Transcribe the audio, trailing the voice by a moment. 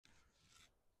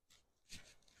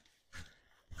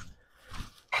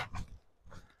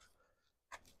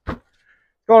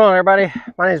Going on, everybody?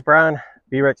 My name is Brian,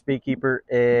 B-Rex Beekeeper,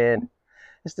 and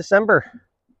it's December.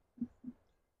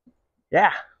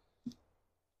 Yeah, it's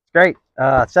great.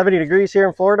 70 degrees here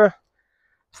in Florida.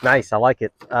 It's nice. I like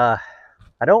it. I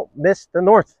don't miss the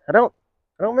north. I don't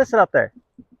miss it up there.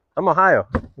 I'm Ohio.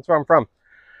 That's where I'm from.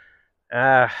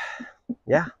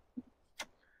 Yeah,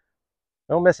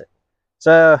 don't miss it.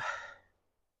 So,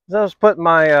 as I was putting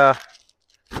my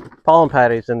pollen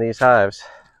patties in these hives,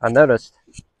 I noticed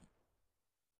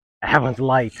that one's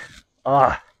light.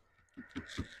 Ugh.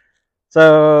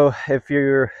 So if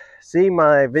you see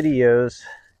my videos,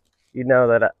 you know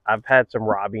that I've had some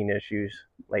robbing issues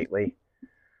lately.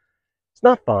 It's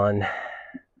not fun.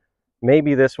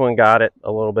 Maybe this one got it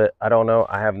a little bit. I don't know.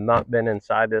 I have not been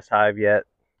inside this hive yet.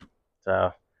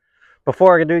 So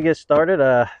before I do get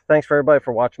started, thanks for everybody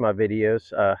for watching my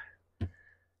videos.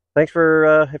 Thanks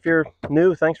for, if you're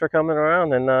new, thanks for coming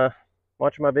around and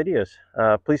watching my videos.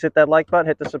 Please hit that like button,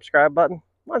 hit the subscribe button.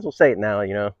 Might as well say it now,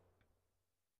 you know.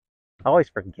 I always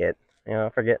forget,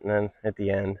 forgetting then at the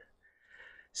end.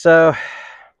 So,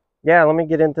 yeah, let me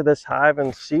get into this hive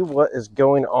and see what is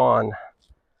going on.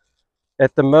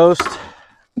 At the most,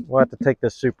 we'll have to take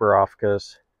this super off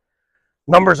because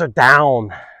numbers are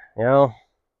down, you know.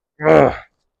 Ugh.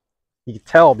 You can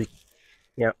tell,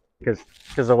 because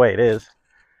of the way it is.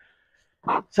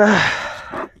 So,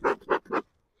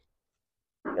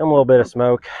 a little bit of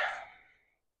smoke.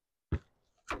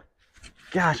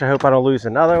 Gosh, I hope I don't lose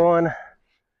another one.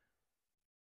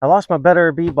 I lost my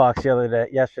better bee box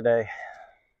yesterday.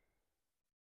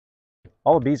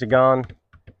 All the bees are gone.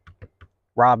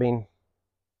 Robbing.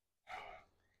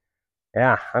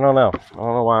 Yeah, I don't know.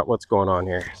 What's going on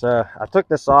here. So I took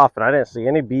this off and I didn't see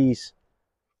any bees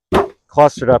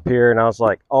clustered up here, and I was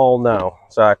like, oh no.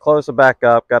 So I closed it back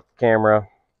up, got the camera,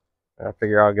 and I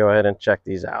figure I'll go ahead and check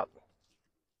these out.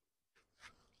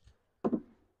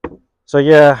 So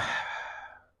yeah,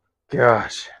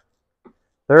 gosh,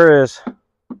 there is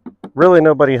really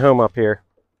nobody home up here.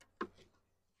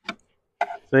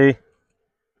 See,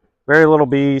 very little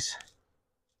bees.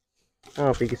 I don't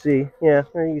know if you can see. Yeah,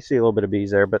 you can see a little bit of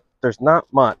bees there, but there's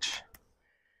not much.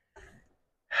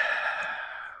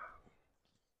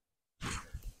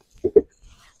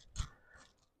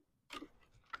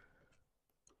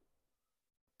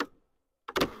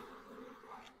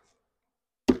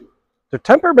 Their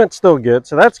temperament's still good,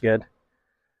 so that's good.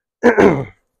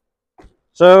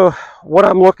 So what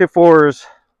I'm looking for is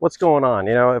what's going on,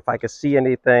 you know, if I can see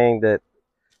anything that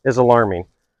is alarming.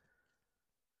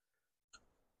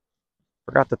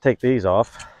 Forgot to take these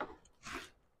off.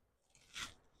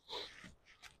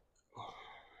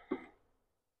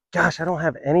 Gosh, I don't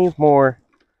have any more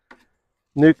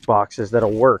nuke boxes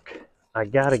that'll work. I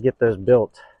gotta get those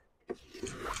built.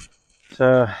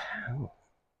 So,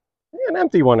 an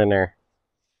empty one in there.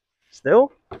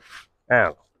 Still? I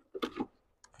don't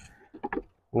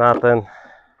know.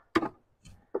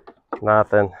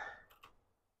 Nothing.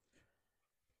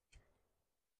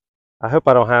 I hope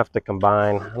I don't have to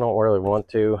combine. I don't really want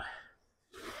to.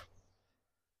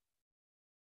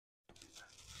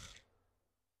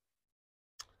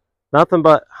 Nothing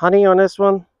but honey on this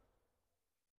one.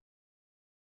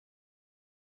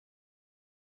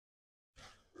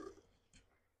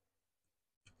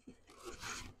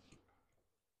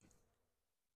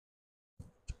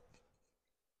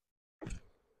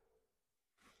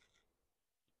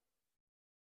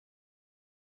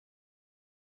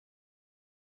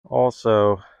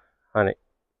 Also, honey.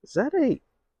 Is that a...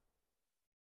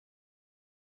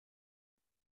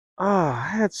 Oh, I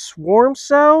had swarm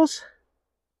cells?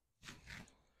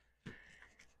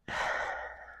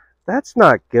 That's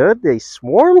not good. They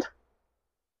swarmed?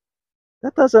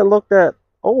 That doesn't look that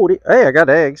old. Hey, I got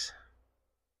eggs.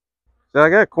 So I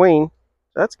got a queen.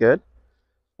 That's good.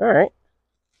 Alright.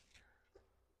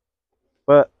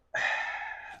 But,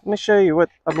 let me show you what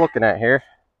I'm looking at here.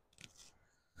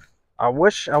 I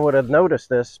wish I would have noticed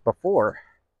this before.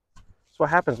 That's what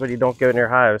happens when you don't go in your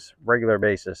hives regular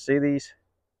basis. See these?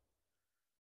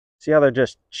 See how they're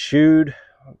just chewed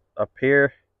up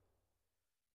here?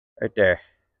 Right there.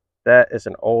 That is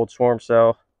an old swarm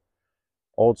cell.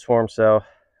 Old swarm cell.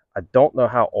 I don't know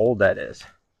how old that is.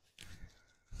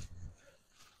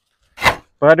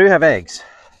 But I do have eggs.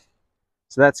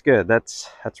 So that's good.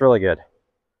 That's really good.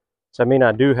 So I mean,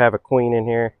 I do have a queen in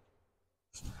here.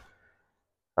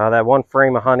 That one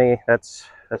frame of honey, that's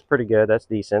pretty good. That's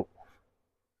decent.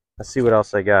 Let's see what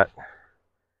else I got.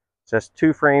 So that's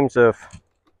 2 frames of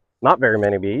not very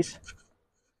many bees.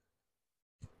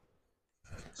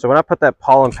 So when I put that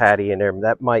pollen patty in there,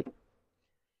 that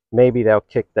maybe that'll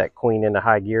kick that queen into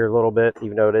high gear a little bit,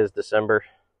 even though it is December.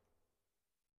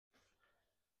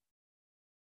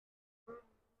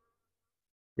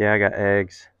 Yeah, I got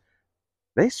eggs.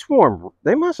 They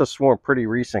must have swarmed pretty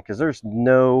recent because there's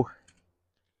no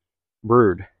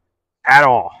brood at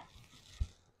all.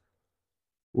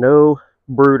 No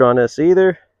brood on this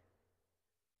either.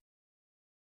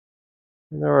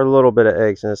 And there are a little bit of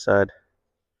eggs inside.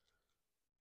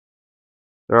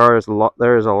 There is a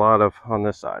lot of on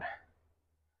this side.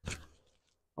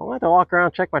 I'll have to walk around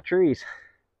and check my trees.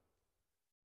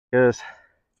 Because,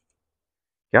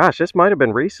 gosh, this might have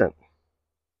been recent.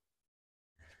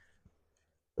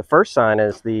 The first sign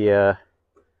is the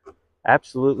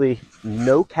absolutely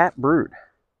no cat brood.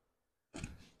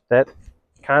 That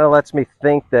kind of lets me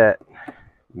think that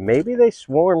maybe they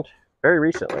swarmed very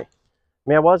recently. I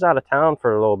mean, I was out of town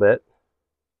for a little bit.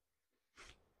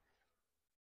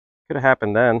 Could have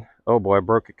happened then. Oh boy, I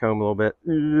broke a comb a little bit.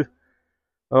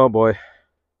 Oh boy.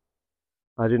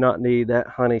 I do not need that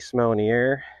honey smell in the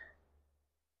air.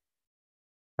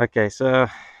 Okay, so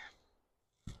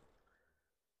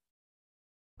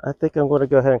I think I'm going to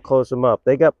go ahead and close them up.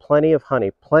 They got plenty of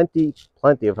honey. Plenty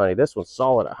of honey. This one's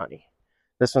solid at honey.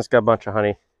 This one's got a bunch of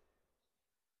honey.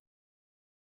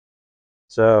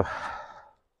 So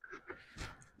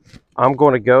I'm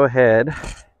going to go ahead,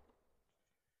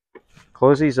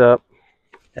 close these up,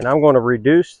 and I'm going to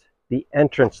reduce the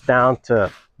entrance down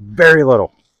to very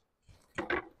little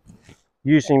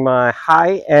using my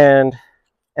high-end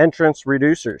entrance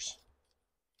reducers.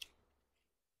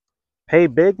 Pay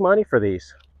big money for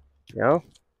these, you know,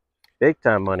 big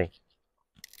time money.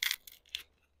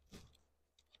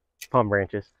 Palm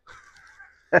branches.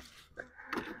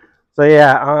 So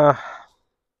yeah,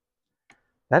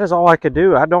 that is all I could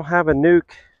do. I don't have a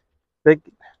nuke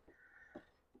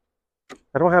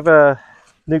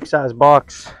size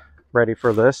box ready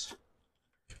for this.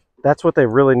 That's what they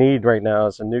really need right now,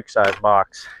 is a nuke size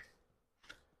box.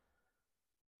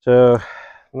 So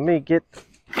let me get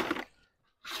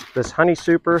this honey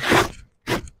super.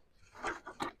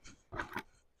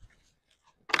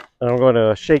 I'm going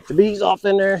to shake the bees off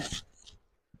in there.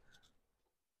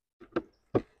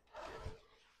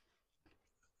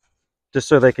 Just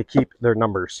so they could keep their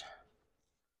numbers.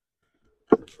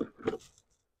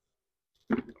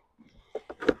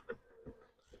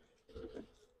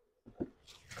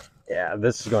 Yeah,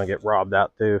 this is going to get robbed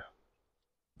out too.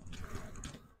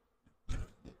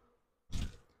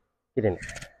 Get in there.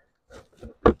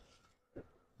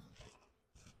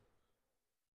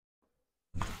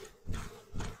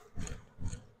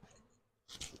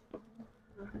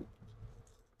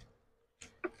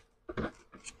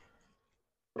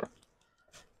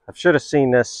 I should have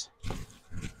seen this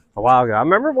a while ago. I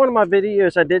remember one of my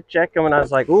videos I did check them and I was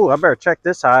like, ooh, I better check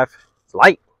this hive. It's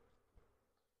light.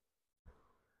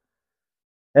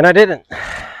 And I didn't.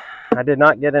 I did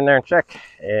not get in there and check.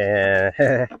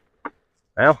 And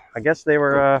well, I guess they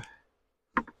were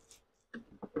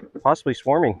possibly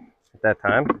swarming at that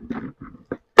time.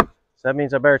 So that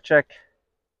means I better check.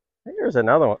 I think there's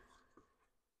another one.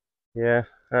 Yeah,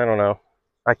 I don't know.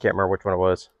 I can't remember which one it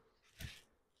was.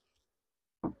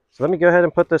 So let me go ahead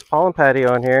and put this pollen patty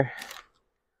on here.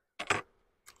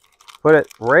 Put it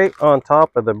right on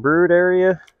top of the brood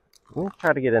area. Let me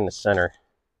try to get in the center.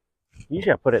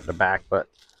 Usually I put it in the back, but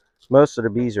most of the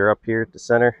bees are up here at the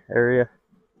center area.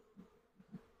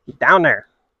 Get down there.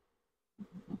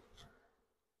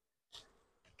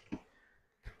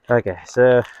 Okay,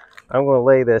 so I'm going to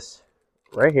lay this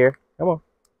right here. Come on.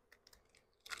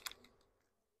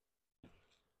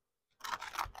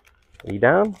 Are you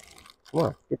down? Come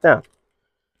on, get down.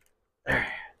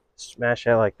 Smash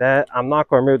that like that. I'm not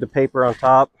going to remove the paper on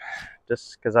top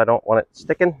just because I don't want it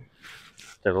sticking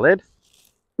to the lid.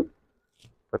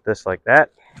 Put this like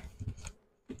that.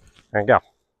 There you go.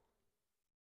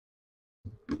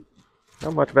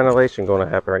 Not much ventilation going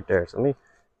to happen right there. So let me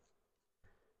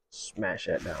smash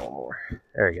that down one more.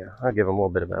 There you go. I'll give them a little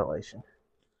bit of ventilation.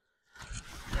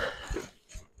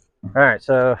 Alright,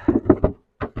 so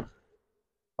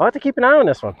I'll have to keep an eye on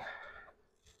this one.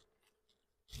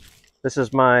 This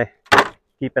is my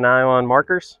keep an eye on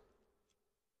markers.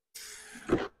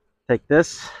 Take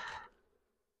this.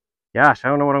 Gosh, I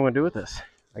don't know what I'm going to do with this.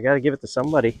 I got to give it to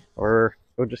somebody or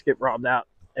it'll just get robbed out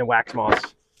and wax moss.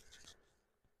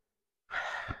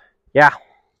 Yeah,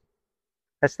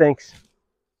 that stinks.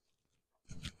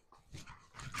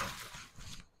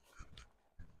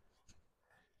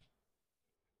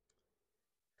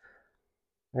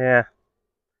 Yeah,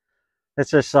 it's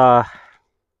just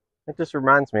it just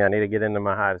reminds me I need to get into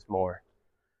my hives more.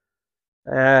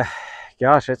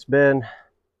 Gosh, it's been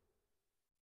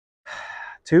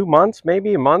 2 months,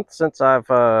 maybe a month since I've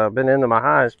been into my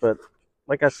hives, but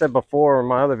like I said before in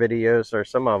my other videos, or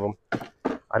some of them,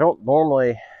 I don't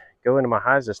normally go into my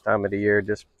hives this time of the year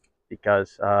just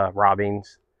because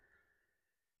robbings.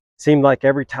 Seemed like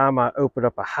every time I open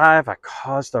up a hive, I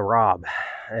caused a rob.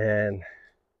 And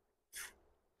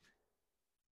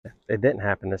it didn't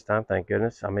happen this time, thank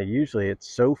goodness. I mean, usually it's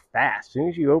so fast. As soon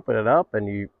as you open it up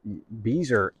and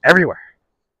bees are everywhere.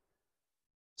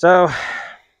 So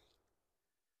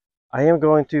I am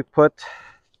going to put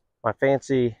my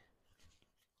fancy,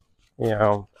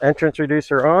 entrance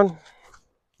reducer on.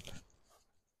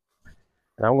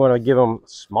 And I'm going to give them a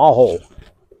small hole.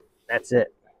 That's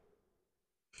it.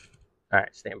 All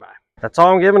right, stand by. That's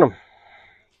all I'm giving them.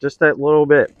 Just that little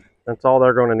bit. That's all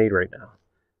they're going to need right now.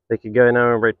 They could go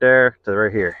now right there to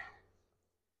right here.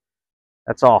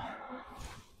 That's all.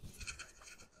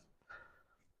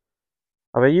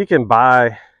 I mean, you can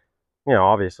buy,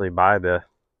 obviously buy the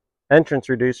entrance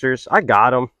reducers. I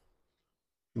got them,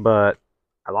 but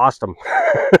I lost them.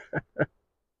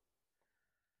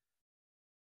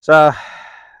 So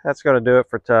that's going to do it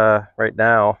for right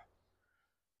now.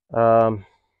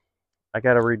 I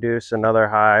got to reduce another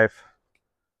hive.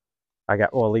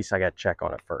 Well, at least I got to check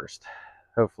on it first.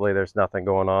 Hopefully there's nothing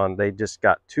going on. They just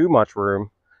got too much room.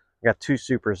 I got 2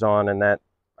 supers on, and that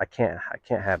I can't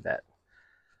have that.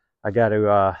 I got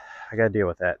to deal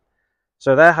with that.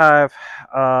 So that hive,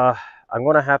 I'm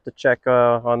going to have to check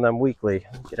on them weekly.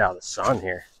 Get out of the sun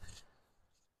here.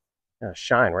 Gonna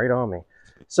shine right on me.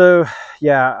 So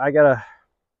yeah, I gotta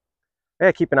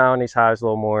keep an eye on these hives a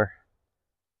little more,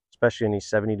 especially in these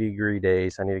 70-degree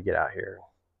days. I need to get out here and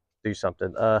do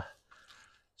something.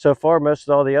 So far, most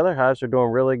of all the other hives are doing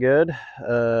really good.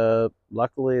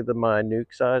 Luckily, my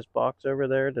nuke size box over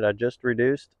there that I just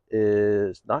reduced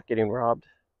is not getting robbed.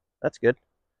 That's good.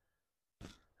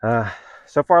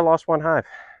 So far, I lost 1 hive.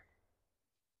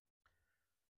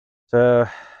 So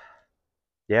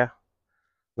yeah,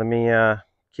 let me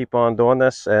keep on doing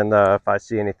this, and if I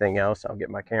see anything else, I'll get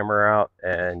my camera out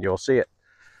and you'll see it.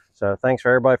 So thanks for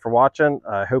everybody for watching.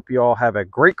 I hope you all have a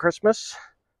great Christmas.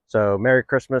 So Merry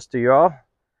Christmas to you all.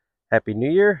 Happy New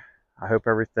Year. I hope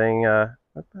everything,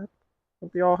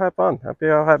 hope you all have fun. Hope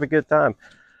you all have a good time.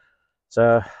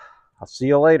 So I'll see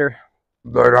you later.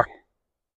 Later.